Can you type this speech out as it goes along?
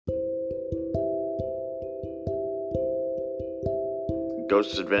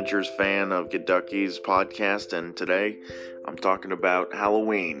Ghost Adventures fan of Kentucky's podcast, and today I'm talking about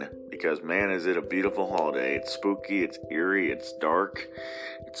Halloween, because man, is it a beautiful holiday. It's spooky, it's eerie, it's dark,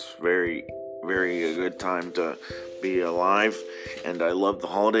 it's very, very a good time to be alive, and I love the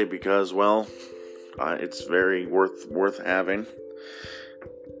holiday because, well, it's very worth having,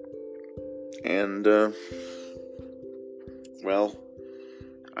 and, well,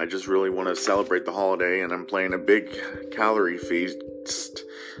 I just really want to celebrate the holiday, and I'm planning a big calorie feast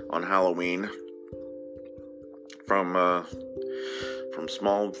on Halloween. From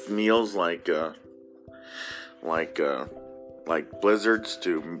small meals like blizzards,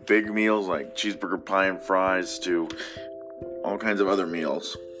 to big meals like cheeseburger pie and fries, to all kinds of other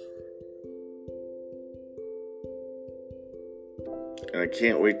meals. And I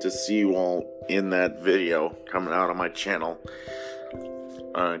can't wait to see you all in that video coming out on my channel.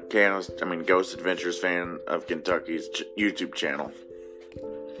 Ghost Adventures fan of Kentucky's YouTube channel.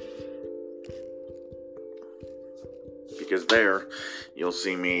 Because there, you'll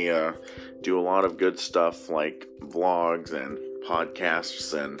see me do a lot of good stuff like vlogs and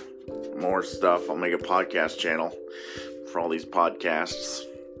podcasts and more stuff. I'll make a podcast channel for all these podcasts,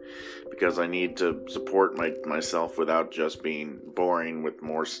 because I need to support myself without just being boring with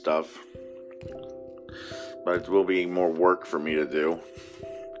more stuff. But it will be more work for me to do.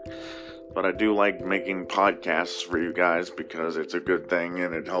 But I do like making podcasts for you guys because it's a good thing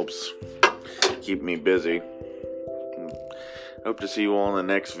and it helps keep me busy. Hope to see you all in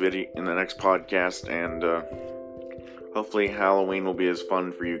the next podcast, and hopefully Halloween will be as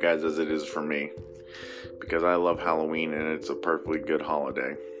fun for you guys as it is for me, because I love Halloween and it's a perfectly good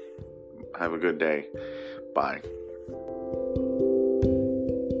holiday. Have a good day. Bye.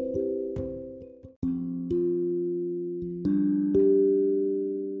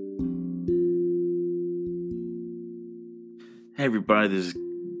 Hey everybody, this is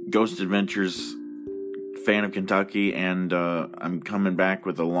Ghost Adventures fan of Kentucky, and I'm coming back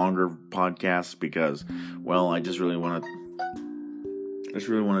with a longer podcast because, well, I just really want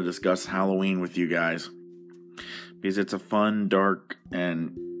to discuss Halloween with you guys, because it's a fun, dark,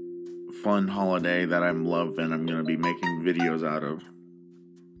 and fun holiday that I'm loving. I'm going to be making videos out of.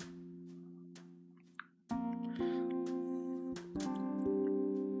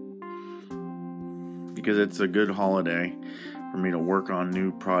 Because it's a good holiday for me to work on new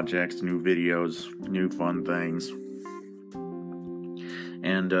projects, new videos, new fun things,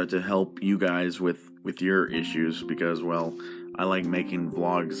 and to help you guys with your issues, because, well, I like making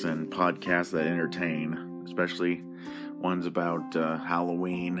vlogs and podcasts that entertain, especially ones about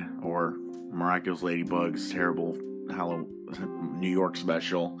Halloween or Miraculous Ladybugs, terrible New York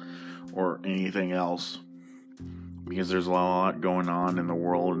special, or anything else. Because there's a lot going on in the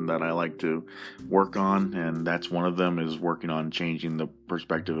world and that I like to work on, and that's one of them, is working on changing the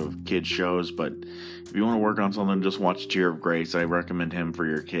perspective of kids shows. But if you want to work on something, just watch Cheer of Grace. I recommend him for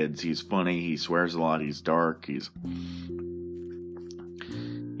your kids. He's funny, he swears a lot, he's dark, he's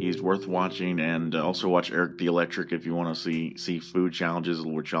worth watching. And also watch Eric the Electric if you want to see food challenges,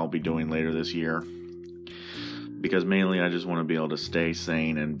 which I'll be doing later this year. Because mainly I just want to be able to stay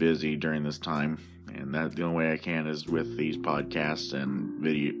sane and busy during this time. And that the only way I can is with these podcasts and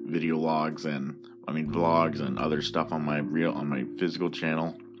video logs and vlogs and other stuff on my physical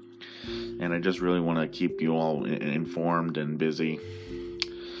channel. And I just really want to keep you all informed and busy,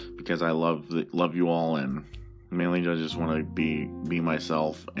 because I love you all, and mainly I just want to be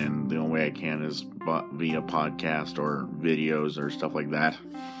myself. And the only way I can is via podcast or videos or stuff like that.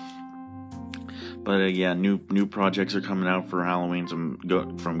 But yeah, new projects are coming out for Halloween.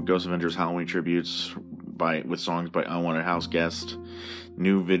 From Ghost Adventures Halloween tributes with songs by Unwanted House Guest.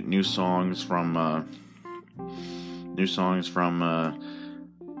 New songs from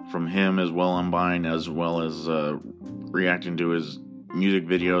him as well. I'm buying, as well as reacting to his music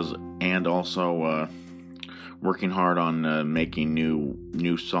videos, and also working hard on making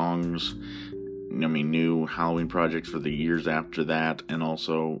new songs. New Halloween projects for the years after that, and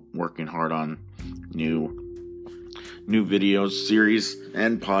also working hard on new videos, series,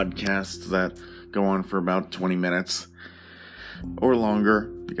 and podcasts that go on for about 20 minutes or longer,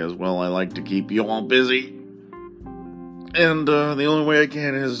 because, well, I like to keep you all busy, and the only way I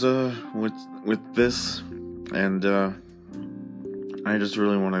can is with this, and I just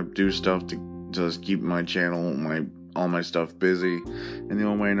really want to do stuff to just keep my channel, all my stuff busy, and the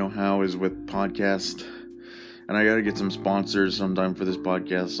only way I know how is with podcast. And I gotta get some sponsors sometime for this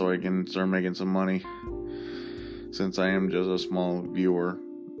podcast so I can start making some money, since I am just a small viewer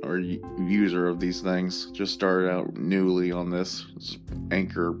or user of these things. Just started out newly on this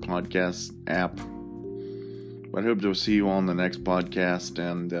Anchor podcast app. But I hope to see you all in the next podcast,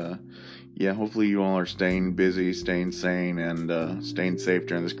 and hopefully you all are staying busy, staying sane, and staying safe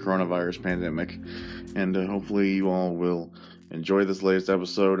during this coronavirus pandemic. And hopefully you all will enjoy this latest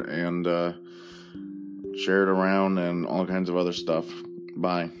episode and share it around and all kinds of other stuff.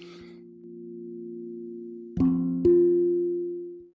 Bye.